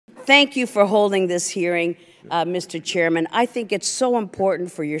thank you for holding this hearing, Mr. Chairman. I think it's so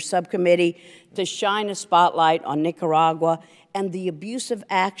important for your subcommittee to shine a spotlight on Nicaragua and the abusive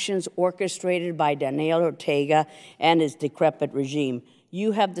actions orchestrated by Daniel Ortega and his decrepit regime.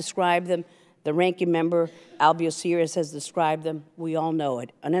 You have described them. The ranking member, Albiosiris, has described them. We all know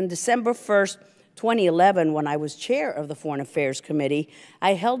it. And on December 1st, 2011, when I was chair of the Foreign Affairs Committee,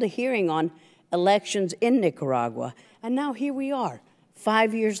 I held a hearing on elections in Nicaragua. And now here we are,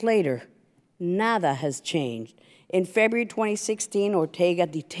 5 years later. Nada has changed. In February 2016, Ortega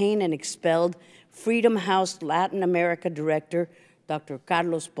detained and expelled Freedom House Latin America Director, Dr.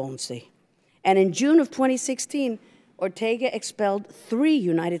 Carlos Ponce. And in June of 2016, Ortega expelled 3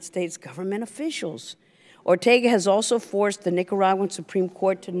 United States government officials. Ortega has also forced the Nicaraguan Supreme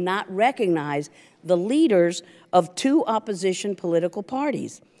Court to not recognize the leaders of 2 opposition political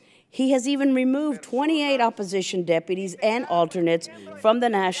parties. He has even removed 28 opposition deputies and alternates from the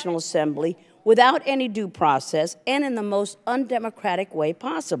National Assembly without any due process and in the most undemocratic way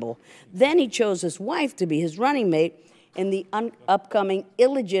possible. Then he chose his wife to be his running mate in the upcoming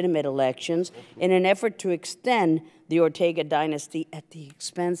illegitimate elections in an effort to extend the Ortega dynasty at the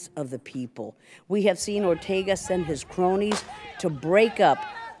expense of the people. We have seen Ortega send his cronies to break up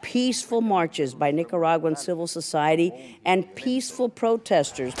peaceful marches by Nicaraguan civil society and peaceful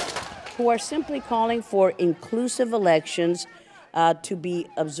protesters who are simply calling for inclusive elections to be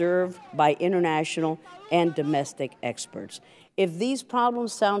observed by international and domestic experts. If these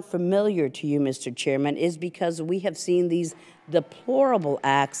problems sound familiar to you, Mr. Chairman, is because we have seen these deplorable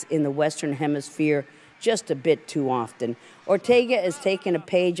acts in the Western Hemisphere just a bit too often. Ortega is taking a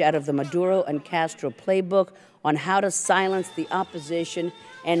page out of the Maduro and Castro playbook on how to silence the opposition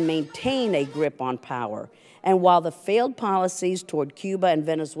and maintain a grip on power. And while the failed policies toward Cuba and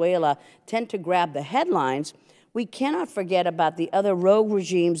Venezuela tend to grab the headlines, we cannot forget about the other rogue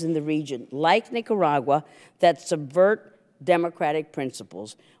regimes in the region, like Nicaragua, that subvert democratic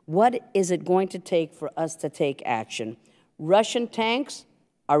principles. What is it going to take for us to take action? Russian tanks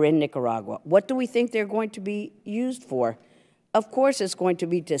are in Nicaragua. What do we think they're going to be used for? Of course, it's going to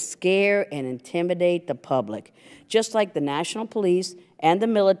be to scare and intimidate the public, just like the national police and the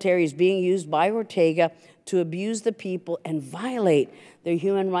military is being used by Ortega to abuse the people and violate their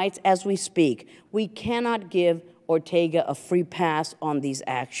human rights as we speak. We cannot give Ortega a free pass on these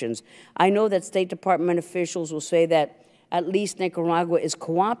actions. I know that State Department officials will say that at least Nicaragua is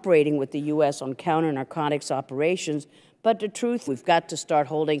cooperating with the U.S. on counter-narcotics operations, but the truth, we've got to start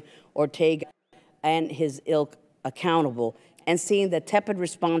holding Ortega and his ilk accountable. And seeing the tepid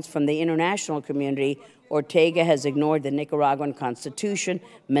response from the international community, Ortega has ignored the Nicaraguan Constitution,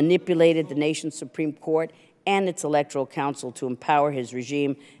 manipulated the nation's Supreme Court and its Electoral Council to empower his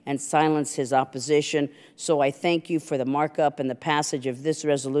regime and silence his opposition. So I thank you for the markup and the passage of this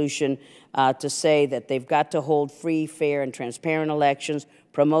resolution to say that they've got to hold free, fair, and transparent elections,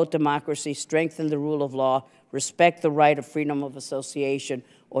 promote democracy, strengthen the rule of law, respect the right of freedom of association,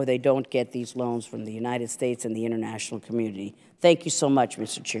 or they don't get these loans from the United States and the international community. Thank you so much,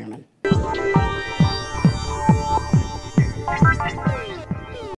 Mr. Chairman.